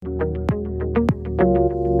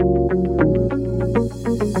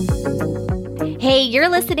you're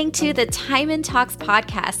listening to the Time and Talks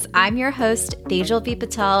podcast. I'm your host, Tejal V.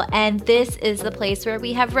 Patel, and this is the place where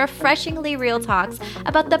we have refreshingly real talks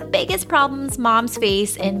about the biggest problems moms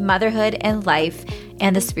face in motherhood and life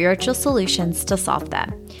and the spiritual solutions to solve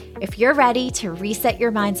them. If you're ready to reset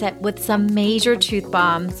your mindset with some major truth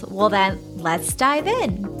bombs, well then, let's dive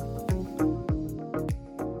in.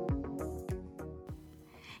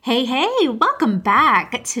 Hey, welcome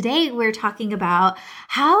back. Today we're talking about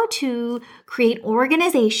how to create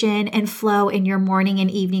organization and flow in your morning and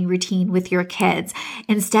evening routine with your kids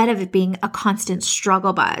instead of it being a constant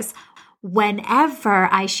struggle bus. Whenever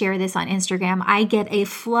I share this on Instagram, I get a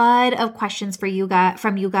flood of questions from you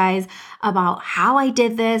guys about how I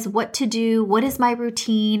did this, what to do, what is my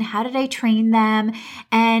routine, how did I train them?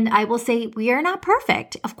 And I will say we are not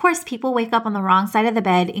perfect. Of course, people wake up on the wrong side of the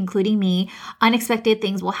bed, including me. Unexpected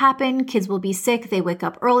things will happen. Kids will be sick. They wake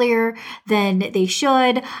up earlier than they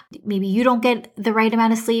should. Maybe you don't get the right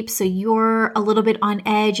amount of sleep, so you're a little bit on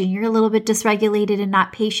edge and you're a little bit dysregulated and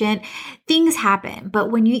not patient. Things happen.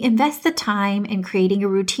 But when you invest the time in creating a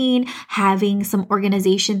routine, having some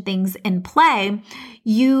organization things in play,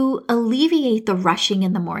 you alleviate the rushing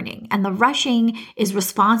in the morning. And the rushing is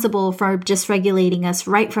responsible for dysregulating us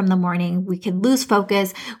right from the morning. We can lose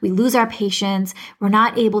focus. We lose our patience. We're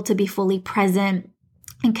not able to be fully present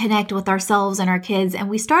and connect with ourselves and our kids. And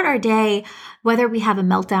we start our day, whether we have a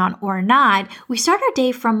meltdown or not, we start our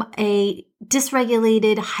day from a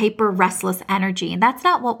dysregulated, hyper restless energy. And that's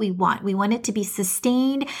not what we want. We want it to be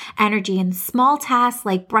sustained energy, and small tasks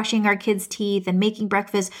like brushing our kids' teeth and making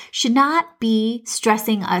breakfast should not be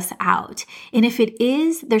stressing us out. And if it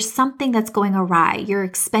is, there's something that's going awry. You're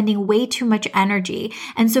expending way too much energy.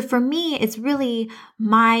 And so for me, it's really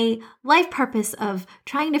my life purpose of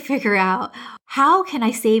trying to figure out how can I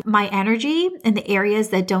save my energy in the areas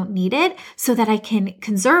that don't need it so that I can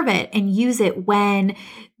conserve it and use it when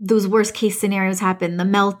those worst case scenarios happen, the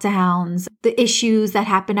meltdowns, the issues that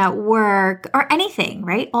happen at work, or anything,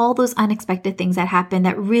 right? All those unexpected things that happen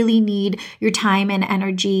that really need your time and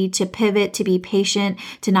energy to pivot, to be patient,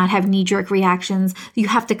 to not have knee-jerk reactions. You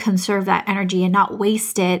have to conserve that energy and not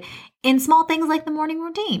waste it in small things like the morning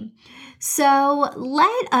routine. So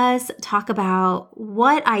let us talk about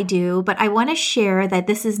what I do, but I want to share that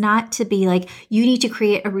this is not to be like, you need to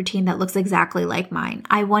create a routine that looks exactly like mine.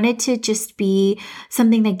 I want it to just be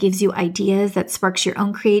something that gives you ideas, that sparks your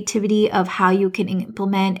own creativity of how you can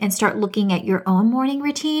implement and start looking at your own morning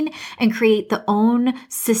routine and create the own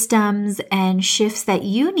systems and shifts that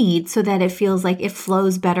you need so that it feels like it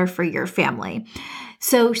flows better for your family.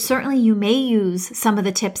 So certainly you may use some of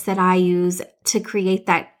the tips that I use to create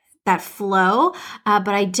that flow. But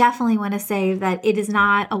I definitely want to say that it is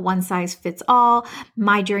not a one size fits all.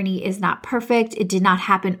 My journey is not perfect. It did not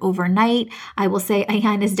happen overnight. I will say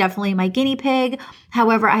Ayan is definitely my guinea pig.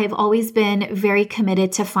 However, I have always been very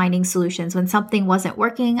committed to finding solutions. When something wasn't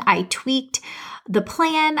working, I tweaked the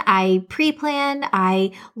plan, I pre-planned,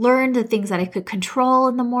 I learned the things that I could control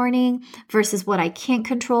in the morning versus what I can't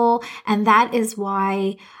control. And that is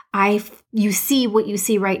why you see what you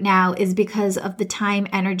see right now is because of the time,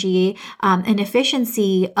 energy, and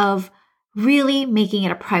efficiency of really making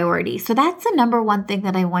it a priority. So that's the number one thing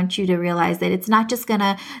that I want you to realize, that it's not just going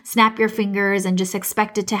to snap your fingers and just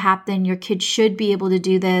expect it to happen. Your kid should be able to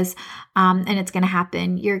do this, and it's going to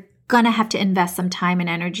happen. You're going to have to invest some time and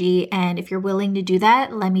energy. And if you're willing to do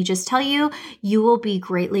that, let me just tell you, you will be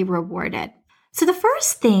greatly rewarded. So the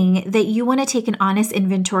first thing that you want to take an honest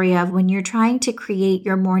inventory of when you're trying to create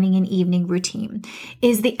your morning and evening routine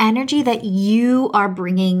is the energy that you are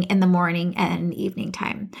bringing in the morning and evening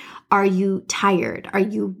time. Are you tired? Are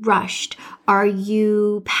you rushed? Are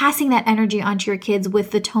you passing that energy onto your kids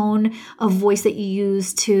with the tone of voice that you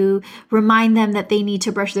use to remind them that they need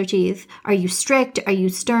to brush their teeth? Are you strict? Are you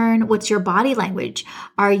stern? What's your body language?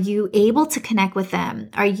 Are you able to connect with them?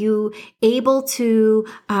 Are you able to,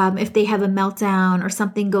 if they have a meltdown or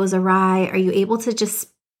something goes awry, are you able to just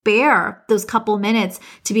spare those couple minutes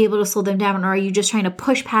to be able to slow them down? Or are you just trying to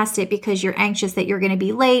push past it because you're anxious that you're going to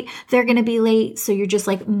be late, they're going to be late, so you're just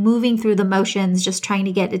like moving through the motions, just trying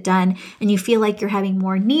to get it done, and you feel like you're having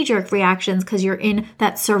more knee-jerk reactions because you're in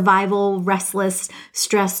that survival, restless,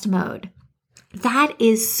 stressed mode? That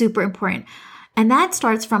is super important. And that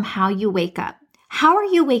starts from how you wake up. How are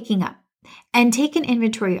you waking up? And take an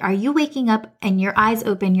inventory. Are you waking up and your eyes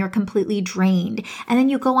open, you're completely drained? And then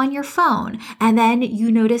you go on your phone and then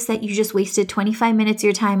you notice that you just wasted 25 minutes of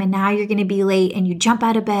your time and now you're going to be late, and you jump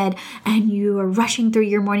out of bed and you are rushing through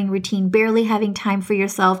your morning routine, barely having time for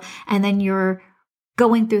yourself, and then you're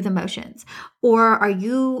going through the motions. Or are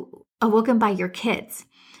you awoken by your kids?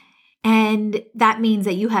 and that means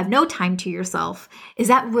that you have no time to yourself. Is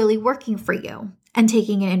that really working for you? And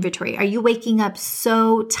taking an inventory. Are you waking up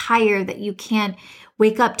so tired that you can't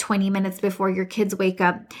wake up 20 minutes before your kids wake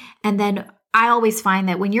up? And then I always find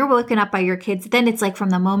that when you're woken up by your kids, then it's like from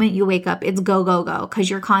the moment you wake up, it's go, go, go, because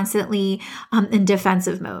you're constantly in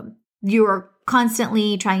defensive mode. You're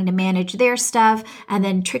constantly trying to manage their stuff and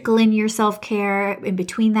then trickle in your self-care in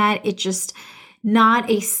between that. It's just not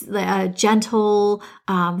a gentle,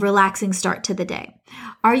 relaxing start to the day.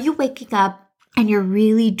 Are you waking up and you're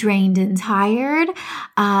really drained and tired,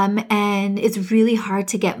 and it's really hard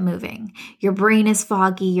to get moving? Your brain is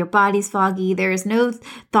foggy, your body's foggy. There's no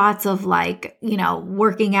thoughts of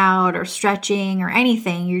working out or stretching or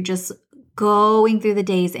anything. You're just going through the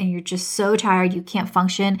days and you're just so tired you can't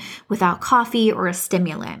function without coffee or a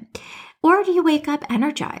stimulant. Or do you wake up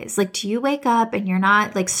energized? Do you wake up and you're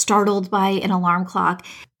not startled by an alarm clock?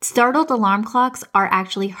 Startled alarm clocks are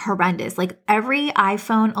actually horrendous. Every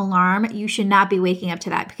iPhone alarm, you should not be waking up to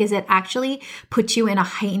that because it actually puts you in a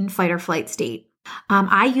heightened fight or flight state.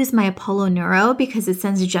 I use my Apollo Neuro because it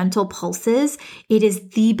sends gentle pulses. It is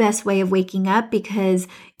the best way of waking up because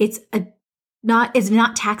it's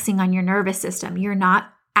not taxing on your nervous system. You're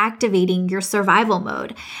not activating your survival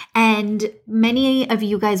mode. And many of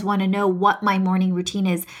you guys want to know what my morning routine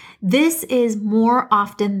is. This is more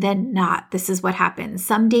often than not. This is what happens.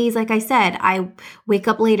 Some days, like I said, I wake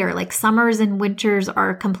up later. Summers and winters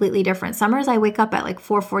are completely different. Summers, I wake up at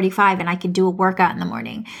 4:45 and I can do a workout in the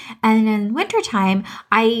morning. And in wintertime,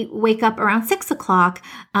 I wake up around 6 o'clock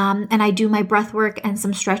and I do my breath work and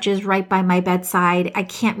some stretches right by my bedside. I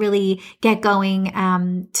can't really get going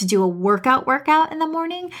to do a workout in the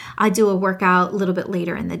morning. I do a workout a little bit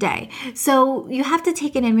later in the day. So you have to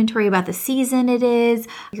take an inventory about the season it is,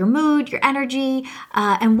 your mood, your energy,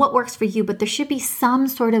 and what works for you. But there should be some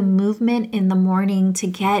sort of movement in the morning to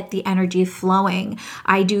get the energy flowing.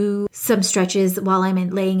 I do some stretches while I'm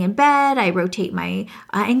laying in bed. I rotate my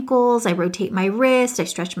ankles, I rotate my wrist, I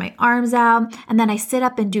stretch my arms out, and then I sit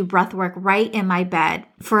up and do breath work right in my bed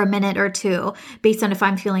for a minute or two based on if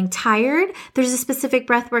I'm feeling tired. There's a specific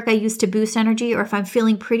breath work I use to boost energy, or if I'm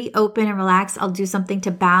feeling pretty open and relaxed, I'll do something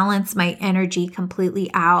to balance my energy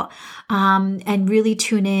completely out and really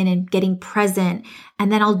tune in and getting present.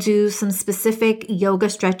 And then I'll do some specific yoga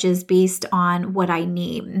stretches based on what I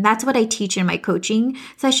need. And that's what I teach in my coaching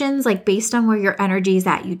sessions, based on where your energy is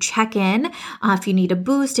at. You check in if you need a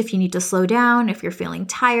boost, if you need to slow down, if you're feeling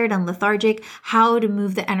tired and lethargic, how to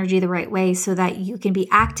move the energy the right way so that you can be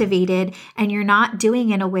activated and you're not doing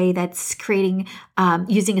in a way that's creating,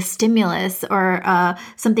 using a stimulus or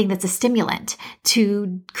something that's a stimulant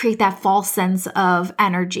to create that false sense of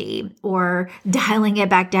energy, or dialing it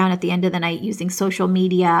back down at the end of the night using social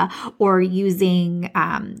media or using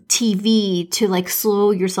TV to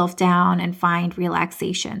slow yourself down and find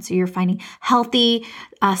relaxation. So you're finding healthy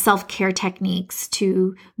self-care techniques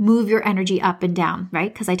to move your energy up and down,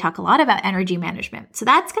 right? Because I talk a lot about energy management. So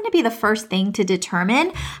that's going to be the first thing to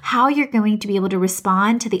determine how you're going to be able to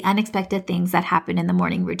respond to the unexpected things that happen in the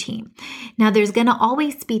morning routine. Now, there's going to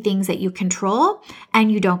always be things that you control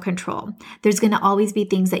and you don't control. There's going to always be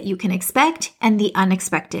things that you can expect and the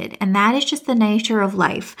unexpected. And that is just the nature of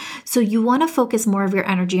life. So you want to focus more of your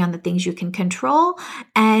energy on the things you can control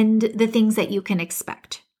and the things that you can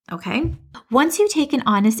expect. Okay. Once you take an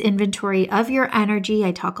honest inventory of your energy,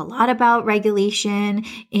 I talk a lot about regulation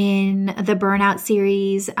in the burnout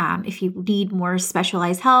series. If you need more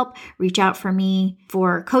specialized help, reach out for me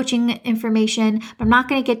for coaching information, but I'm not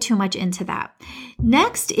going to get too much into that.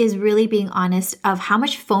 Next is really being honest of how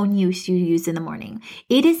much phone use you use in the morning.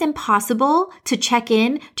 It is impossible to check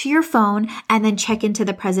in to your phone and then check into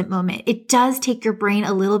the present moment. It does take your brain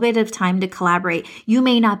a little bit of time to collaborate. You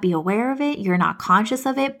may not be aware of it. You're not conscious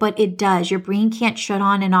of it, but it does. Your brain can't shut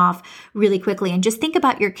on and off really quickly. And just think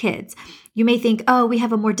about your kids. You may think, oh, we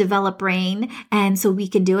have a more developed brain and so we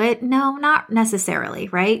can do it. No, not necessarily,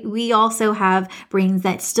 right? We also have brains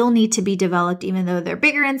that still need to be developed, even though they're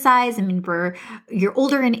bigger in size. You're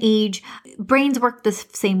older in age, brains work the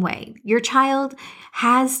same way. Your child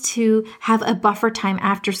has to have a buffer time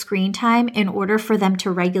after screen time in order for them to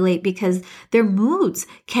regulate because their moods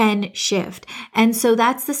can shift. And so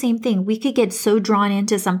that's the same thing. We could get so drawn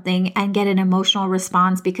into something and get an emotional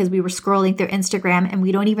response because we were scrolling through Instagram and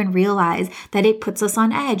we don't even realize that it puts us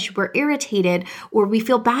on edge. We're irritated or we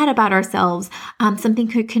feel bad about ourselves. Something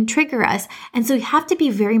can trigger us. And so you have to be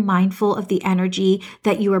very mindful of the energy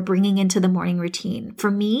that you are bringing into the morning routine. For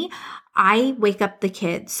me, I wake up the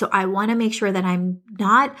kids. So I want to make sure that I'm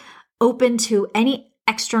not open to any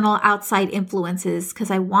external outside influences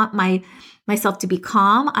because I want my myself to be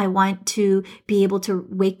calm. I want to be able to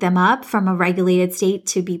wake them up from a regulated state,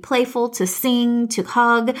 to be playful, to sing, to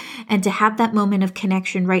hug, and to have that moment of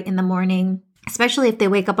connection right in the morning. Especially if they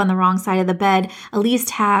wake up on the wrong side of the bed, at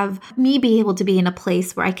least have me be able to be in a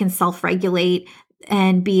place where I can self-regulate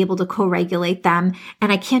and be able to co-regulate them.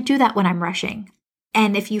 And I can't do that when I'm rushing.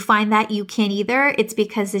 And if you find that you can't either, it's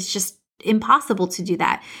because it's just impossible to do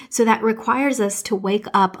that. So that requires us to wake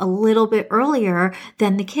up a little bit earlier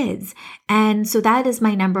than the kids. And so that is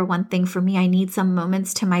my number one thing for me. I need some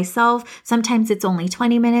moments to myself. Sometimes it's only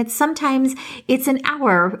 20 minutes. Sometimes it's an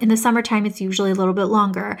hour. In the summertime, it's usually a little bit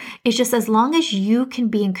longer. It's just as long as you can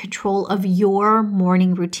be in control of your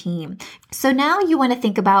morning routine. So now you want to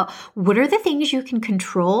think about, what are the things you can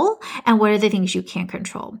control and what are the things you can't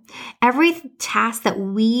control? Every task that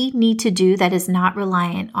we need to do that is not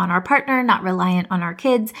reliant on our partner, not reliant on our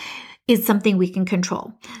kids, is something we can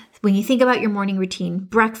control. When you think about your morning routine,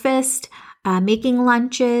 breakfast, making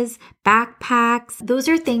lunches, backpacks, those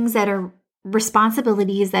are things that are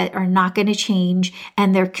responsibilities that are not going to change,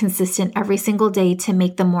 and they're consistent every single day to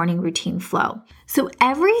make the morning routine flow. So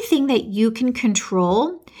everything that you can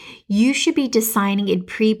control, you should be deciding and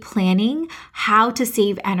pre-planning how to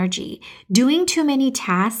save energy. Doing too many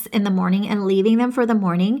tasks in the morning and leaving them for the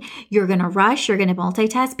morning, you're going to rush, you're going to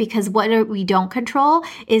multitask, because what we don't control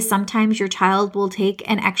is sometimes your child will take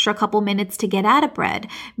an extra couple minutes to get out of bed.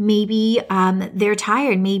 Maybe they're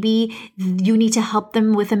tired. Maybe you need to help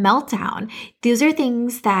them with a meltdown. These are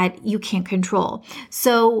things that you can't control.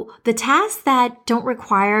 So the tasks that don't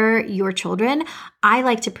require your children, I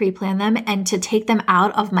like to pre-plan them and to take them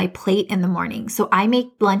out of my plate in the morning. So I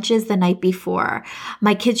make lunches the night before.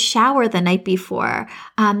 My kids shower the night before.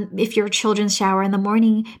 If your children shower in the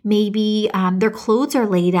morning, maybe their clothes are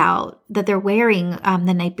laid out that they're wearing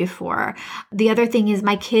the night before. The other thing is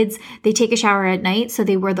my kids, they take a shower at night, so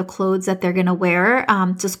they wear the clothes that they're going to wear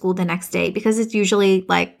to school the next day, because it's usually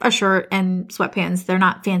like a shirt and sweatpants. They're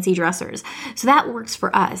not fancy dressers. So that works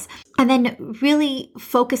for us. And then really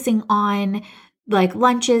focusing on like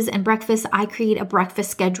lunches and breakfast, I create a breakfast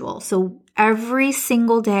schedule. So every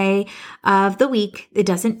single day of the week, it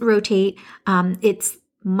doesn't rotate. It's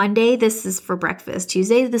Monday, this is for breakfast.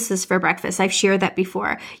 Tuesday, this is for breakfast. I've shared that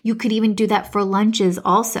before. You could even do that for lunches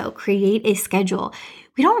also. Create a schedule.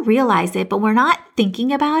 We don't realize it, but we're not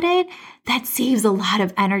thinking about it. That saves a lot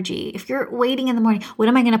of energy. If you're waiting in the morning, what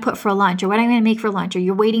am I going to put for lunch, or what am I going to make for lunch? Or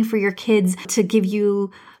you're waiting for your kids to give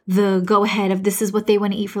you the go ahead of this is what they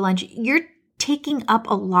want to eat for lunch. You're taking up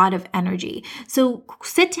a lot of energy. So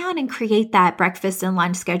sit down and create that breakfast and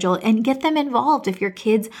lunch schedule and get them involved. If your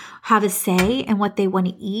kids have a say in what they want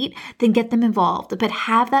to eat, then get them involved. But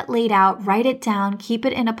have that laid out, write it down, keep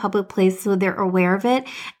it in a public place so they're aware of it,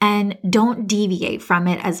 and don't deviate from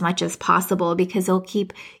it as much as possible, because it'll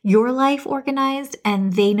keep your life organized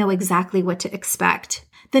and they know exactly what to expect.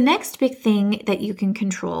 The next big thing that you can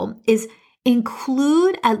control is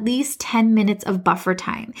include at least 10 minutes of buffer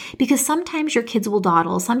time, because sometimes your kids will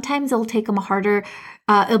dawdle. Sometimes it'll take them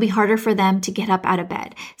it'll be harder for them to get up out of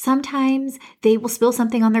bed. Sometimes they will spill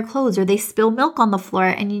something on their clothes, or they spill milk on the floor,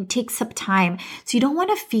 and it takes up time. So you don't want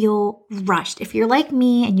to feel rushed. If you're like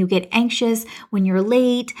me and you get anxious when you're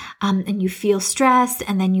late, and you feel stressed,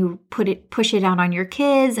 and then you push it out on your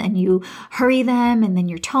kids and you hurry them, and then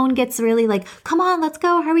your tone gets really like, come on, let's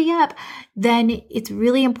go, hurry up. Then it's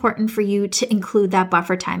really important for you to include that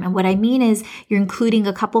buffer time. And what I mean is you're including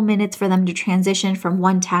a couple minutes for them to transition from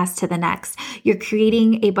one task to the next. You're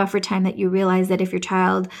creating a buffer time that you realize that if your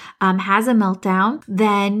child has a meltdown,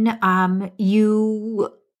 then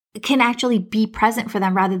you can actually be present for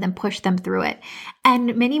them rather than push them through it.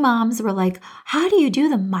 And many moms were like, how do you do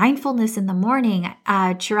the mindfulness in the morning?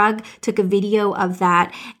 Chirag took a video of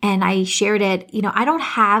that and I shared it. I don't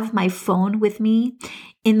have my phone with me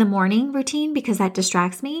in the morning routine because that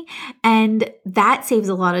distracts me, and that saves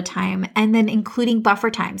a lot of time. And then including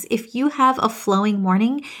buffer times. If you have a flowing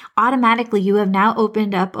morning, automatically you have now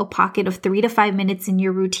opened up a pocket of 3 to 5 minutes in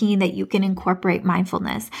your routine that you can incorporate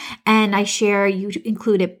mindfulness. And I share, you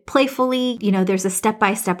include it playfully. There's a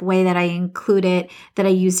step-by-step way that I include it that I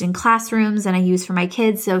used in classrooms and I use for my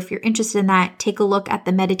kids. So if you're interested in that, take a look at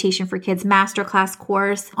the Meditation for Kids Masterclass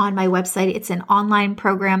course on my website. It's an online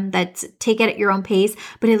program that's take it at your own pace,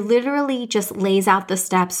 but it literally just lays out the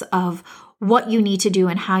steps of what you need to do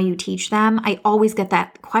and how you teach them. I always get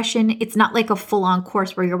that question. It's not like a full-on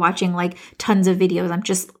course where you're watching like tons of videos. I'm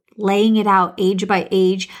just laying it out age by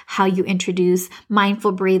age, how you introduce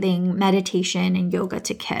mindful breathing, meditation, and yoga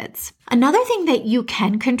to kids. Another thing that you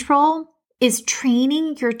can control is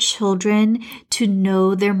training your children to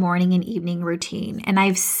know their morning and evening routine. And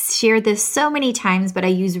I've shared this so many times, but I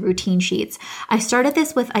use routine sheets. I started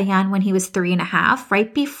this with Ayan when he was 3.5,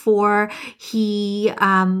 right before he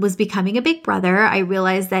was becoming a big brother. I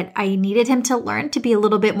realized that I needed him to learn to be a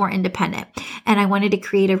little bit more independent. And I wanted to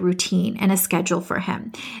create a routine and a schedule for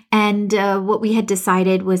him. And what we had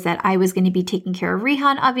decided was that I was going to be taking care of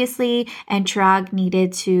Rihan, obviously, and Chirag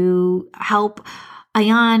needed to help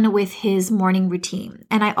Ayan with his morning routine.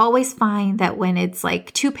 And I always find that when it's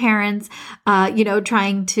like two parents,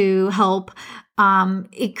 trying to help,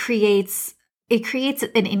 it creates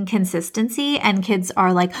an inconsistency, and kids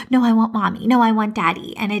are like, no, I want mommy. No, I want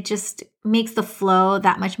daddy. And it just makes the flow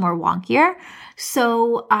that much more wonkier.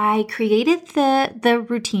 So I created the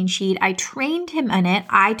routine sheet. I trained him in it.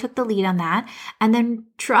 I took the lead on that. And then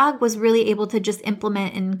Chirag was really able to just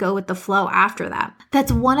implement and go with the flow after that.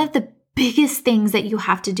 That's one of the biggest things that you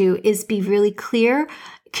have to do, is be really clear.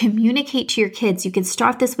 Communicate to your kids. You can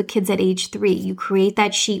start this with kids at age 3. You create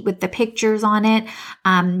that sheet with the pictures on it,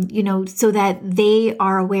 so that they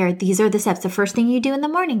are aware these are the steps. The first thing you do in the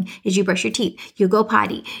morning is you brush your teeth, you go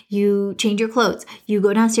potty, you change your clothes, you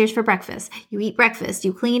go downstairs for breakfast, you eat breakfast,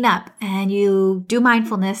 you clean up, and you do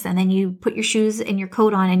mindfulness, and then you put your shoes and your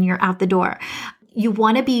coat on and you're out the door. You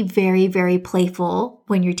want to be very, very playful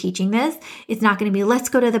when you're teaching this. It's not going to be, let's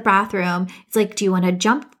go to the bathroom. It's like, do you want to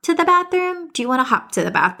jump to the bathroom? Do you want to hop to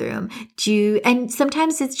the bathroom? And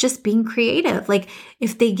sometimes it's just being creative. Like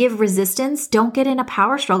if they give resistance, don't get in a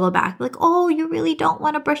power struggle back. Like, oh, you really don't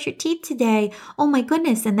want to brush your teeth today. Oh my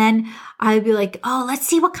goodness. And then I'd be like, oh, let's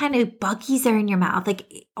see what kind of buggies are in your mouth.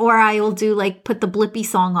 Or I will do put the Blippi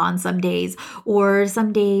song on some days, or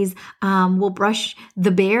some days we'll brush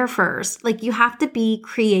the bear first. You have to be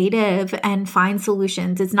creative and find solutions.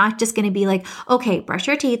 It's not just going to be like, okay, brush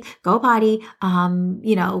your teeth, go potty,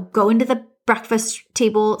 go into the breakfast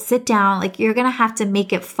table, sit down. You're going to have to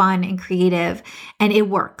make it fun and creative, and it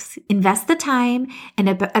works. Invest the time. And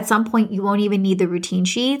at some point you won't even need the routine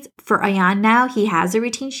sheets. For Ayan now, he has a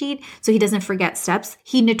routine sheet, so he doesn't forget steps.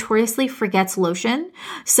 He notoriously forgets lotion.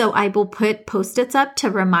 So I will put Post-its up to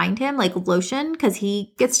remind him, lotion, because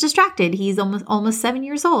he gets distracted. He's almost 7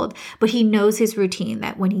 years old, but he knows his routine,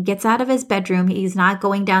 that when he gets out of his bedroom, he's not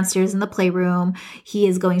going downstairs in the playroom. He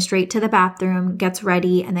is going straight to the bathroom, gets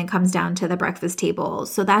ready, and then comes down to the breakfast table.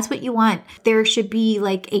 So that's what you want. There should be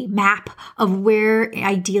a map of where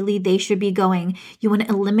ideally they should be going. You want to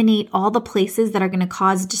eliminate all the places that are going to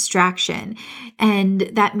cause distraction. And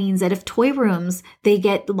that means that if toy rooms, they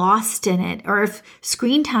get lost in it, or if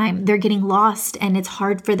screen time, they're getting lost and it's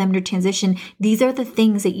hard for them to transition. These are the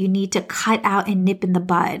things that you need to cut out and nip in the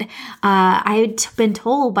bud. I had been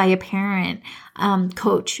told by a parent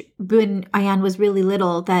coach when Ayan was really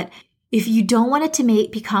little that if you don't want it to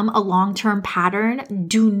become a long-term pattern,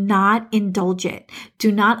 do not indulge it.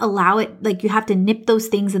 Do not allow it. You have to nip those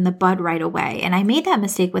things in the bud right away. And I made that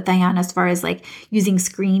mistake with Ayan as far as using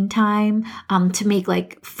screen time to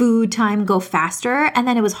make food time go faster. And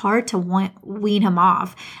then it was hard to wean him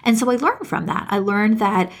off. And so I learned from that. I learned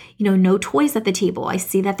that, no toys at the table. I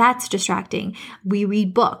see that that's distracting. We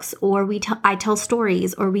read books, or I tell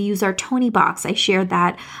stories, or we use our Tony box. I shared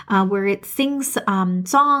that where it sings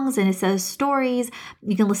songs and it says stories.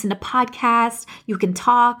 You can listen to podcasts. You can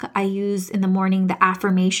talk. I use in the morning the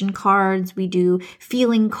affirmation cards. We do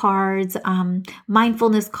feeling cards,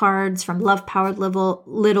 mindfulness cards from Love Powered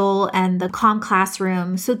Little and the Calm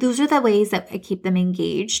Classroom. So those are the ways that I keep them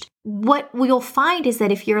engaged. What you'll find is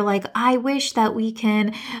that if you're I wish that we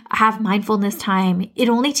can have mindfulness time, it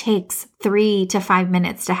only takes 3 to 5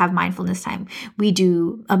 minutes to have mindfulness time. We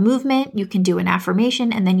do a movement, you can do an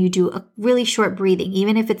affirmation, and then you do a really short breathing.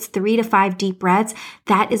 Even if it's 3 to 5 deep breaths,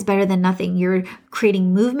 that is better than nothing. You're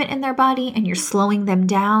creating movement in their body and you're slowing them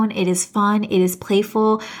down. It is fun. It is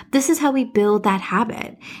playful. This is how we build that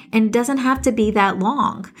habit. And it doesn't have to be that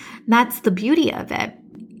long. That's the beauty of it.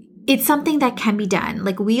 It's something that can be done.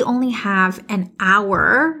 We only have an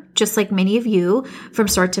hour, just like many of you, from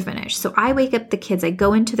start to finish. So I wake up the kids, I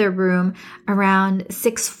go into their room around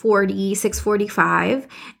 6:40, 6:45,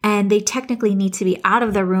 and they technically need to be out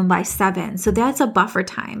of the room by 7. So that's a buffer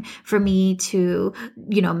time for me to,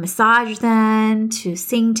 massage them, to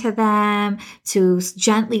sing to them, to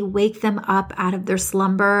gently wake them up out of their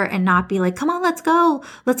slumber and not be like, come on, let's go,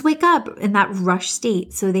 let's wake up in that rush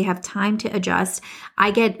state. So they have time to adjust.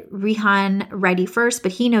 I get Rihan ready first,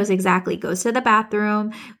 but he knows exactly, goes to the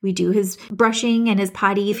bathroom. We do his brushing and his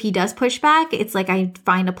potty. If he does push back, it's I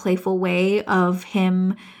find a playful way of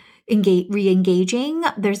him re-engaging.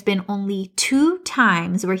 There's been only 2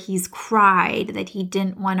 times where he's cried that he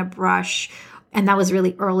didn't want to brush And that was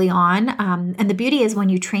really early on. And the beauty is when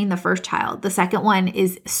you train the first child, the second one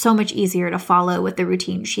is so much easier to follow with the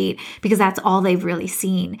routine sheet because that's all they've really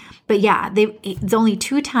seen. But yeah, it's only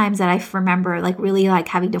 2 times that I remember like really like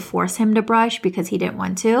having to force him to brush because he didn't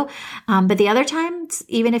want to. But the other times,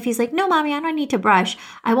 even if he's like, no, mommy, I don't need to brush,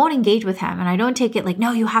 I won't engage with him. And I don't take it like,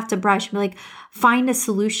 no, you have to brush. But like, find a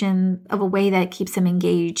solution of a way that keeps him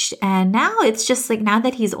engaged. And now it's just like, now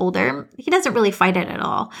that he's older, he doesn't really fight it at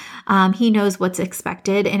all. He knows what's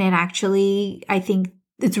expected. And it actually, I think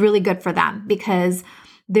it's really good for them because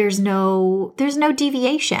there's no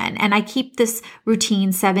deviation. And I keep this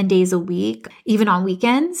routine 7 days a week, even on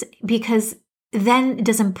weekends, because then it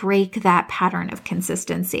doesn't break that pattern of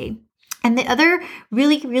consistency. And the other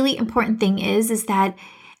really, really important thing is that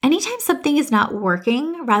anytime something is not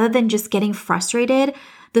working, rather than just getting frustrated,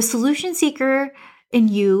 the solution seeker in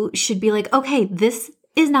you should be like, okay, this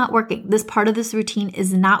is not working. This part of this routine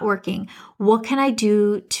is not working. What can I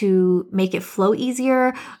do to make it flow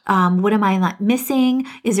easier? What am I not missing?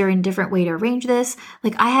 Is there a different way to arrange this?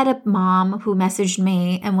 Like I had a mom who messaged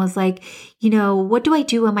me and was like, what do I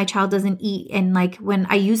do when my child doesn't eat? And like when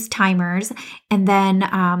I use timers and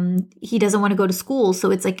then he doesn't want to go to school.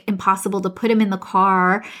 So it's like impossible to put him in the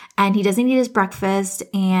car and he doesn't eat his breakfast.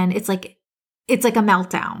 And it's like a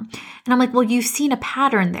meltdown. And I'm like, well, you've seen a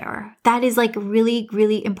pattern there. That is like really,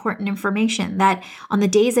 really important information that on the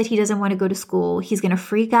days that he doesn't want to go to school, he's going to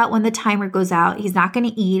freak out when the timer goes out. He's not going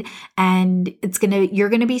to eat and you're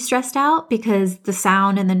going to be stressed out because the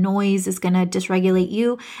sound and the noise is going to dysregulate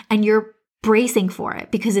you and you're bracing for it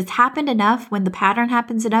because it's happened enough. When the pattern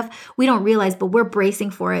happens enough, we don't realize, but we're bracing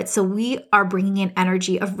for it. So we are bringing in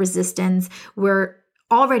energy of resistance. We're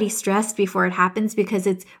already stressed before it happens because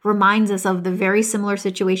it reminds us of the very similar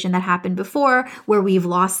situation that happened before where we've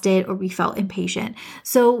lost it or we felt impatient.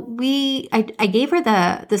 So I gave her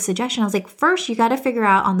the suggestion. I was like, first, you got to figure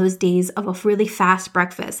out on those days of a really fast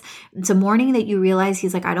breakfast. It's a morning that you realize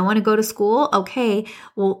he's like, I don't want to go to school. Okay,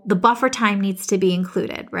 well, the buffer time needs to be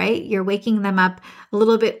included, right? You're waking them up a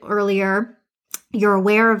little bit earlier. You're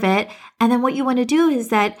aware of it. And then what you want to do is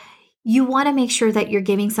that you want to make sure that you're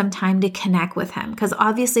giving some time to connect with him because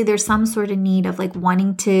obviously there's some sort of need of like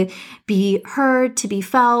wanting to be heard, to be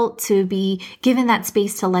felt, to be given that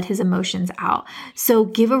space to let his emotions out. So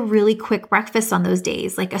give a really quick breakfast on those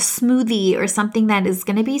days, like a smoothie or something that is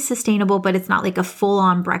going to be sustainable, but it's not like a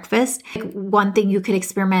full-on breakfast. Like one thing you could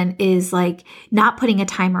experiment is like not putting a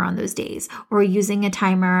timer on those days or using a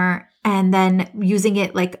timer and then using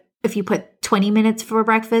it like if you put 20 minutes for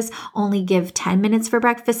breakfast, only give 10 minutes for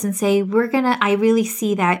breakfast and say, I really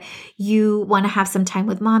see that you want to have some time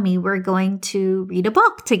with mommy. We're going to read a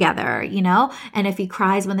book together, and if he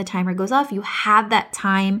cries when the timer goes off, you have that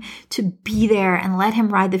time to be there and let him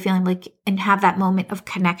ride the feeling and have that moment of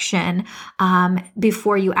connection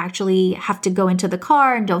before you actually have to go into the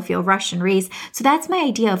car and don't feel rushed and raced. So that's my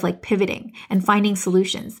idea of like pivoting and finding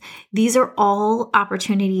solutions. These are all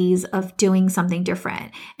opportunities of doing something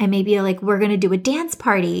different. And maybe like, we're going to do a dance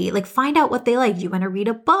party, like find out what they like. Do you want to read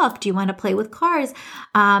a book? Do you want to play with cars?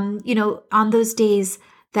 On those days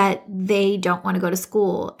that they don't want to go to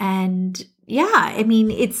school. And yeah,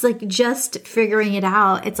 it's like just figuring it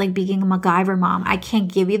out. It's like being a MacGyver mom. I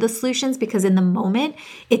can't give you the solutions because in the moment,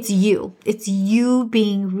 it's you. It's you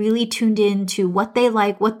being really tuned into what they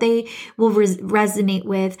like, what they will resonate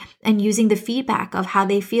with, and using the feedback of how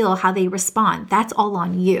they feel, how they respond. That's all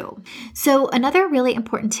on you. So another really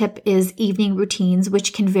important tip is evening routines,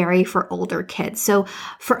 which can vary for older kids. So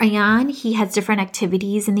for Ayan, he has different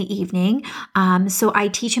activities in the evening. So I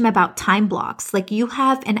teach him about time blocks. Like you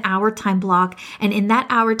have an hour time block. And in that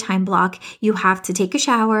hour time block, you have to take a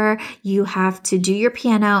shower, you have to do your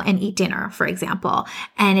piano and eat dinner, for example.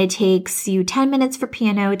 And it takes you 10 minutes for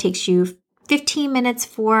piano, it takes you 15 minutes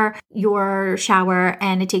for your shower,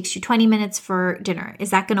 and it takes you 20 minutes for dinner. Is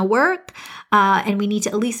that going to work? And we need to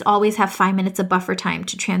at least always have 5 minutes of buffer time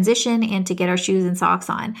to transition and to get our shoes and socks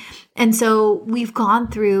on. And so we've gone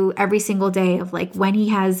through every single day of like when he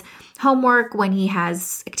has homework, when he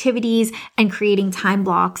has activities, and creating time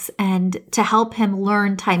blocks and to help him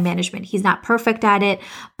learn time management. He's not perfect at it,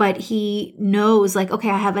 but he knows like, okay,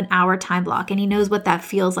 I have an hour time block, and he knows what that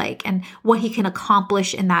feels like and what he can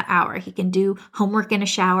accomplish in that hour. He can do homework in a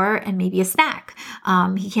shower and maybe a snack.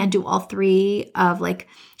 He can't do all three of like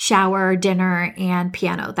shower, dinner, and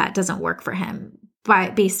piano. That doesn't work for him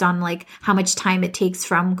based on like how much time it takes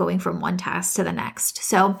from going from one task to the next.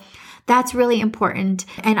 So that's really important.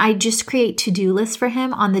 And I just create to-do lists for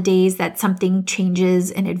him on the days that something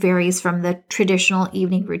changes and it varies from the traditional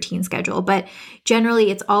evening routine schedule. But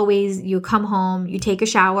generally, it's always you come home, you take a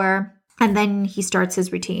shower, And then he starts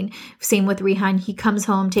his routine. Same with Rihan. He comes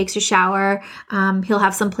home, takes a shower, he'll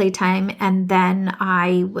have some playtime, and then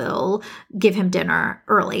I will give him dinner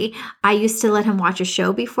early. I used to let him watch a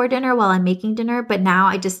show before dinner while I'm making dinner, but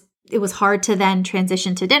now it was hard to then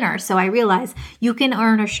transition to dinner. So I realized you can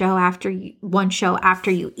earn one show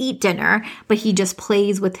after you eat dinner, but he just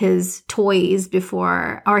plays with his toys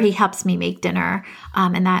before, or he helps me make dinner,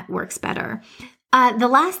 and that works better. The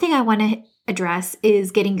last thing I want to address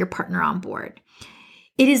is getting your partner on board.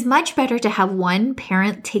 It is much better to have one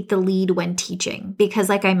parent take the lead when teaching because,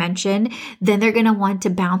 like I mentioned, then they're going to want to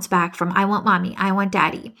bounce back from, I want mommy, I want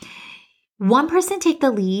daddy. One person take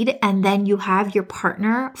the lead and then you have your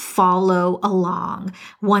partner follow along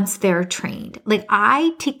once they're trained. Like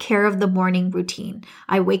I take care of the morning routine.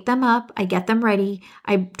 I wake them up, I get them ready,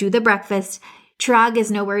 I do the breakfast. Chirag is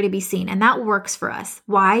nowhere to be seen, and that works for us.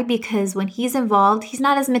 Why? Because when he's involved, he's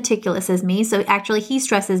not as meticulous as me, so actually he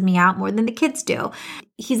stresses me out more than the kids do.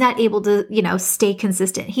 He's not able to, stay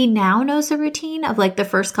consistent. He now knows a routine of like the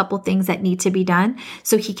first couple things that need to be done,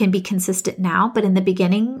 so he can be consistent now. But in the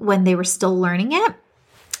beginning, when they were still learning it,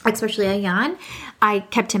 especially Ayan, I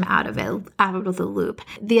kept him out of the loop.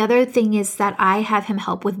 The other thing is that I have him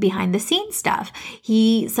help with behind the scenes stuff.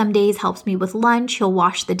 He some days helps me with lunch. He'll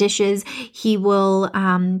wash the dishes. He will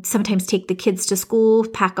sometimes take the kids to school,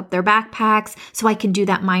 pack up their backpacks, so I can do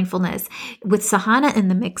that mindfulness. With Sahana in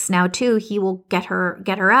the mix now too, he will get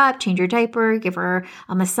her up, change her diaper, give her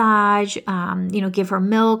a massage, give her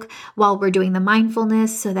milk while we're doing the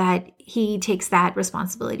mindfulness so that he takes that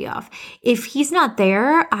responsibility off. If he's not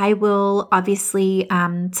there, I will obviously,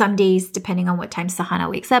 some days, depending on what time Sahana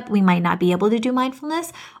wakes up, we might not be able to do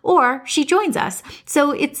mindfulness or she joins us.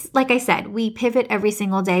 So it's like I said, we pivot every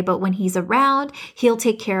single day, but when he's around, he'll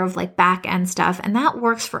take care of like back end stuff and that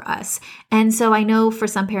works for us. And so I know for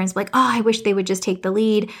some parents, like, oh, I wish they would just take the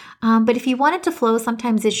lead. But if you want it to flow,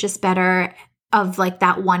 sometimes it's just better of like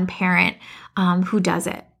that one parent who does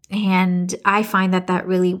it. And I find that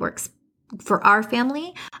really works for our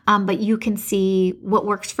family, but you can see what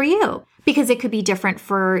works for you because it could be different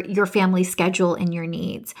for your family schedule and your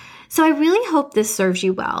needs. So I really hope this serves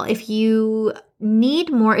you well. If you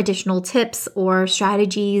need more additional tips or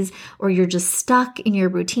strategies, or you're just stuck in your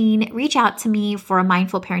routine, reach out to me for a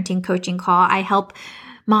mindful parenting coaching call. I help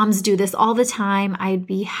moms do this all the time. I'd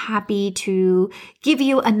be happy to give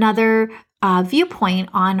you another viewpoint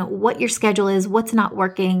on what your schedule is, what's not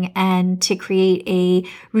working, and to create a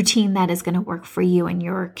routine that is going to work for you and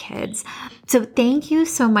your kids. So thank you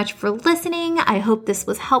so much for listening. I hope this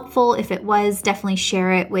was helpful. If it was, definitely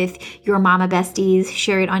share it with your mama besties,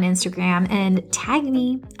 share it on Instagram, and tag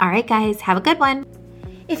me. All right, guys, have a good one.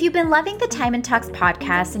 If you've been loving the Time and Talks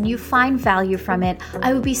podcast and you find value from it,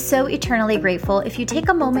 I would be so eternally grateful if you take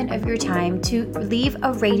a moment of your time to leave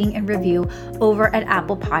a rating and review over at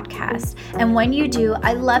Apple Podcasts. And when you do,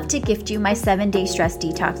 I love to gift you my 7-day stress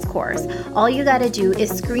detox course. All you got to do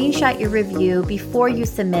is screenshot your review before you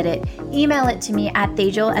submit it, email it to me at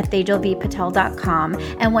tejalv@tejalvpatel.com.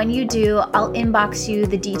 And when you do, I'll inbox you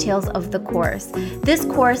the details of the course. This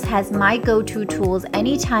course has my go-to tools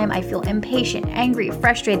anytime I feel impatient, angry,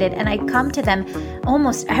 frustrated, and I come to them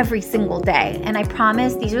almost every single day. And I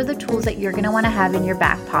promise these are the tools that you're going to want to have in your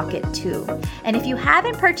back pocket too. And if you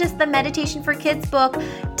haven't purchased the Meditation for Kids book,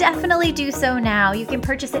 definitely do so now. You can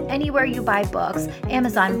purchase it anywhere you buy books: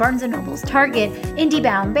 Amazon, Barnes & Nobles, Target,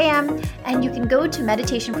 IndieBound, BAM. And you can go to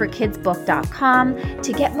meditationforkidsbook.com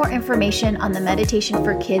to get more information on the Meditation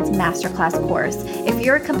for Kids Masterclass course. If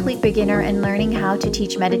you're a complete beginner and learning how to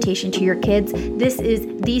teach meditation to your kids, this is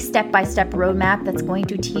the step-by-step roadmap that's going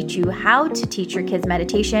to teach you how to teach your kids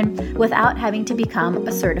meditation without having to become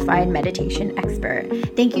a certified meditation expert.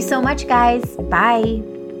 Thank you so much, guys.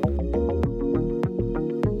 Bye.